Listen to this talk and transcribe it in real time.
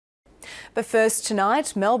But first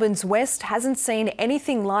tonight, Melbourne's West hasn't seen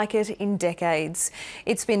anything like it in decades.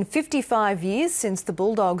 It's been 55 years since the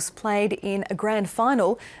Bulldogs played in a grand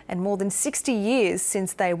final and more than 60 years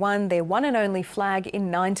since they won their one and only flag in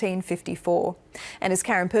 1954. And as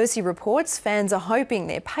Karen Percy reports, fans are hoping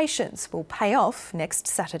their patience will pay off next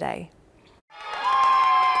Saturday.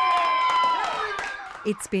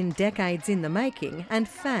 It's been decades in the making and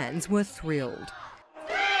fans were thrilled.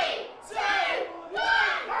 3, 2, 1.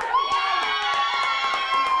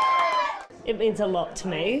 It means a lot to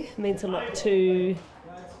me. It means a lot to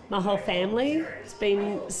my whole family. It's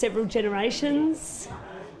been several generations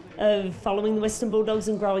of following the Western Bulldogs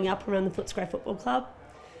and growing up around the Footscray Football Club.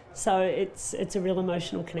 So it's a real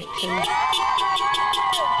emotional connection.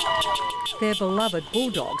 Their beloved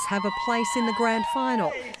Bulldogs have a place in the grand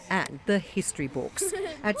final and the history books.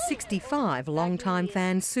 At 65, long-time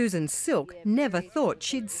fan Susan Silk never thought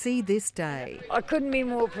she'd see this day. I couldn't be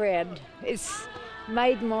more proud. It's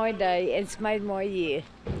made my day, it's made my year.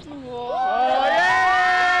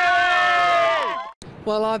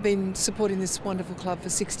 Well, I've been supporting this wonderful club for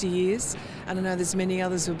 60 years and I know there's many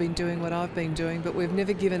others who've been doing what I've been doing, but we've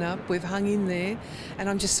never given up, we've hung in there and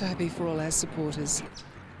I'm just so happy for all our supporters.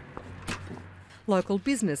 Local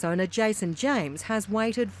business owner Jason James has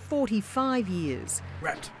waited 45 years.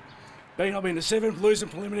 Rapt. I've been to 7 losing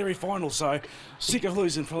preliminary finals, so sick of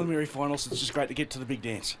losing preliminary finals. It's just great to get to the big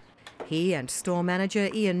dance. He and store manager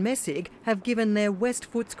Ian Messig have given their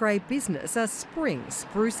West Footscray business a spring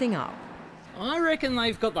sprucing up. I reckon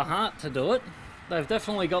they've got the heart to do it. They've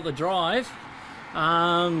definitely got the drive.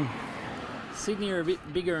 Sydney are a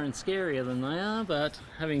bit bigger and scarier than they are, but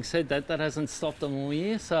having said that, that hasn't stopped them all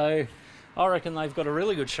year, so I reckon they've got a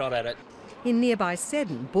really good shot at it. In nearby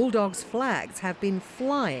Seddon, Bulldogs flags have been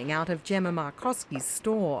flying out of Gemma Markowski's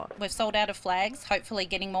store. We've sold out of flags, hopefully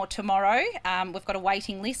getting more tomorrow. We've got a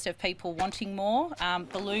waiting list of people wanting more,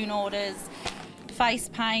 balloon orders, face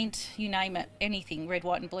paint, you name it, anything, red,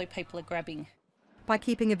 white and blue, people are grabbing. By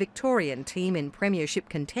keeping a Victorian team in premiership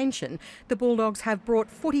contention, the Bulldogs have brought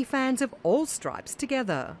footy fans of all stripes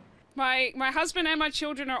together. My husband and my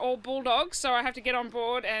children are all Bulldogs, so I have to get on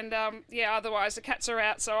board and, otherwise the cats are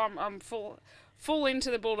out, so I'm full into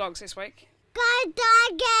the Bulldogs this week. Go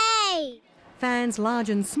Doggy! Fans large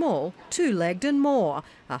and small, two-legged and more,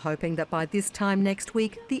 are hoping that by this time next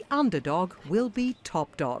week, the underdog will be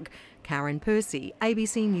top dog. Karen Percy,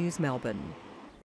 ABC News, Melbourne.